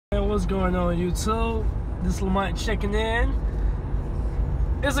What's going on, YouTube? This is Lamont checking in.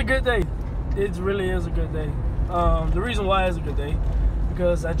 It's a good day. It really is a good day. The reason why it's a good day,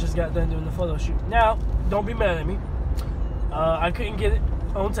 because I just got done doing the photo shoot. Now, don't be mad at me. I couldn't get it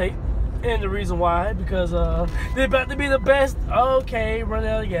on tape. And the reason why, because they're about to be the best. Okay, run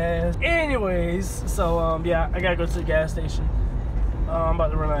out of gas. Anyways, so yeah, I gotta go to the gas station. I'm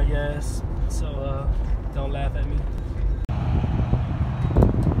about to run out of gas, so don't laugh at me.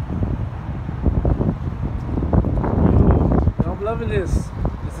 I'm loving this.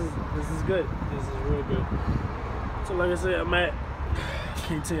 This is good. This is real good. So like I said, I'm at,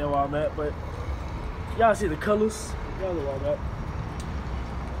 can't tell you where I'm at, but y'all see the colors. Y'all know where I'm at.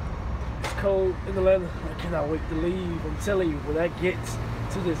 It's cold in Atlanta. I cannot wait to leave. I'm telling you, when I get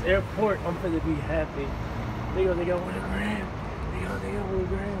to this airport, I'm gonna be happy. They got $1 grand. They got $1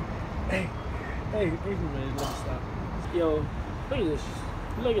 grand. Hey, man, let's stop. Yo, look at this.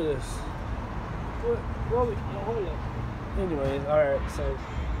 Look at this. What? Hold up. Anyways, alright, so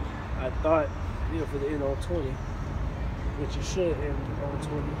I thought, you know, for the end on 20, which you should end on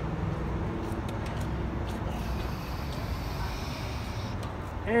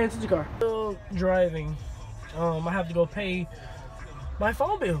 20. And to the car. Still driving. I have to go pay my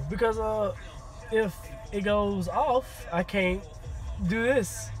phone bill because if it goes off, I can't do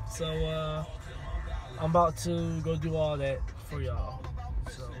this. So I'm about to go do all that for y'all.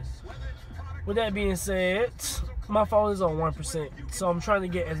 So with that being said, my phone is on 1%, so I'm trying to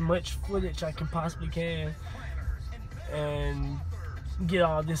get as much footage I can possibly can and get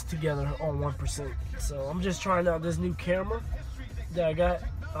all this together on 1%. So I'm just trying out this new camera that I got.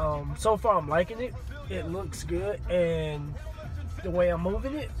 So far I'm liking it. It looks good, and the way I'm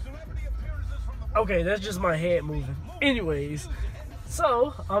moving it, okay, that's just my head moving. Anyways,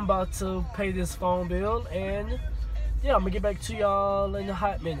 so I'm about to pay this phone bill, and yeah, I'm gonna get back to y'all in a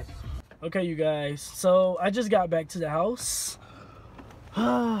hot minute. Okay, you guys, so I just got back to the house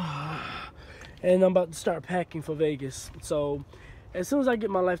and I'm about to start packing for Vegas. So as soon as I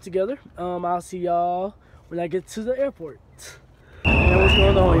get my life together, I'll see y'all when I get to the airport. And what's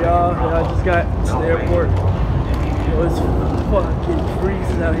going on, y'all? I just got to the airport. Yo, it's fucking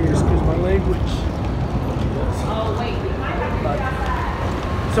freezing out here, excuse my language. Oh, wait.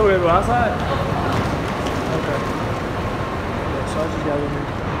 So we're gonna go outside? Okay. Yeah, so I just got in here.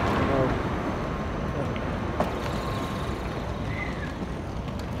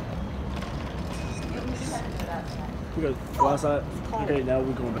 We gotta go outside. Okay, now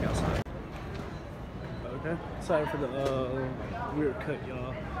we're going back outside. Okay, sorry for the weird cut,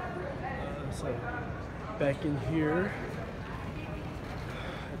 y'all. So back in here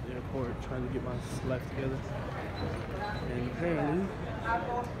at the airport, trying to get my life together, and apparently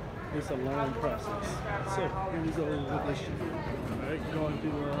it's a long process. So here we go with this shit. Alright, going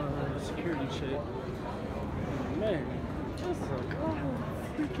through security check. Man, that's a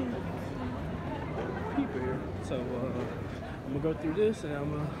freaking people here. So I'm gonna go through this, and I'm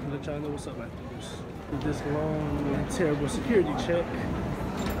gonna let y'all know what's up after this. With this long and terrible security check,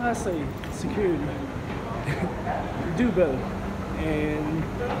 I say security, do better, and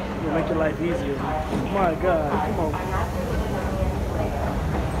it'll make your life easier. My God, come on.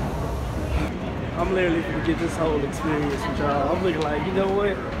 I'm literally gonna get this whole experience with y'all. I'm looking like, you know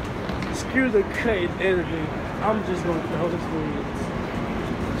what? Screw the cut and editing. I'm just gonna get the whole experience.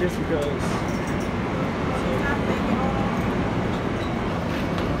 Just because.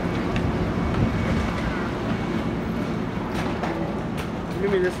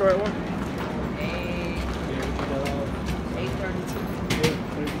 Give me this right one. 832.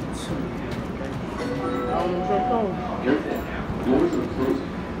 832. I don't know.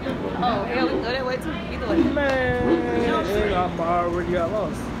 Oh, hell, we can go that way too. Either way. Man, I'm already got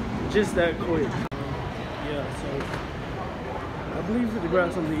lost. Just that quick. Yeah, so I believe we're to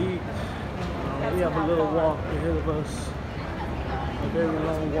grab something to eat. We have a little walk ahead of us. A very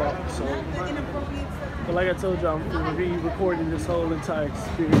long walk. So, but like I told you, I'm going to be recording this whole entire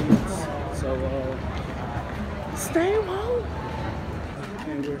experience. So, stay woke.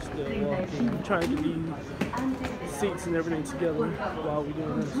 And we're still walking. I'm trying to get these seats and everything together while we're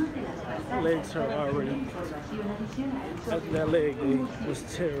doing this. My legs hurt already. After that leg day was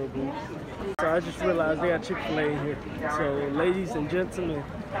terrible. So I just realized they got Chick-fil-A in here. So ladies and gentlemen,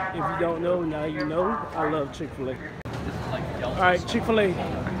 if you don't know, now you know, I love Chick-fil-A. Alright, Chick-fil-A.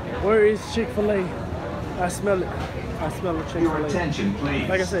 Where is Chick-fil-A? I smell it. I smell the Chick-fil-A. Attention, please.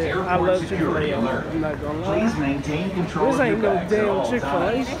 Like I said, I love Chick-fil-A. I'm not gonna lie. Please maintain control. This ain't no damn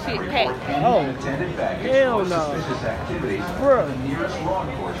Chick-fil-A. Oh, hell no. Bruh. Nearest law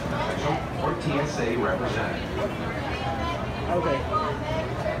enforcement official or TSA representative. Okay.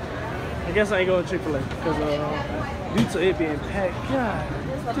 I guess I ain't going to Chick-fil-A because due to it being packed. God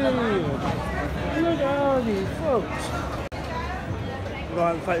damn. Look at all these folks. I'm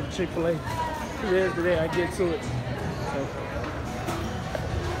going to fight for Chick-fil-A. Today's the day I get to it. So.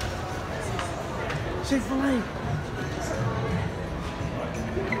 Chick-fil-A.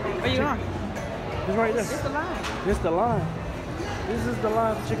 Where you going? It's right there. It's the line. This the line. This is the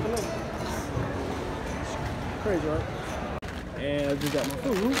line for Chick-fil-A. Crazy, right? And I just got my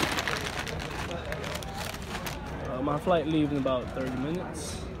food. My flight leaves in about 30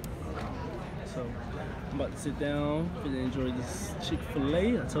 minutes. So I'm about to sit down and enjoy this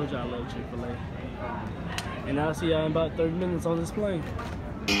Chick-fil-A. I told you I love Chick-fil-A. And I'll see y'all in about 30 minutes on this plane.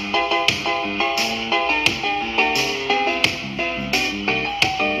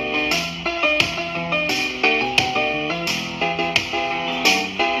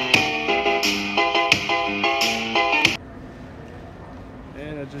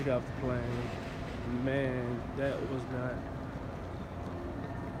 And I just got off the plane. Man, that was not,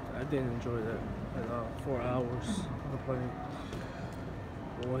 I didn't enjoy that at all. 4 hours on the plane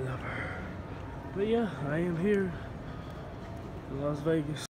or whatever. But yeah, I am here in Las Vegas.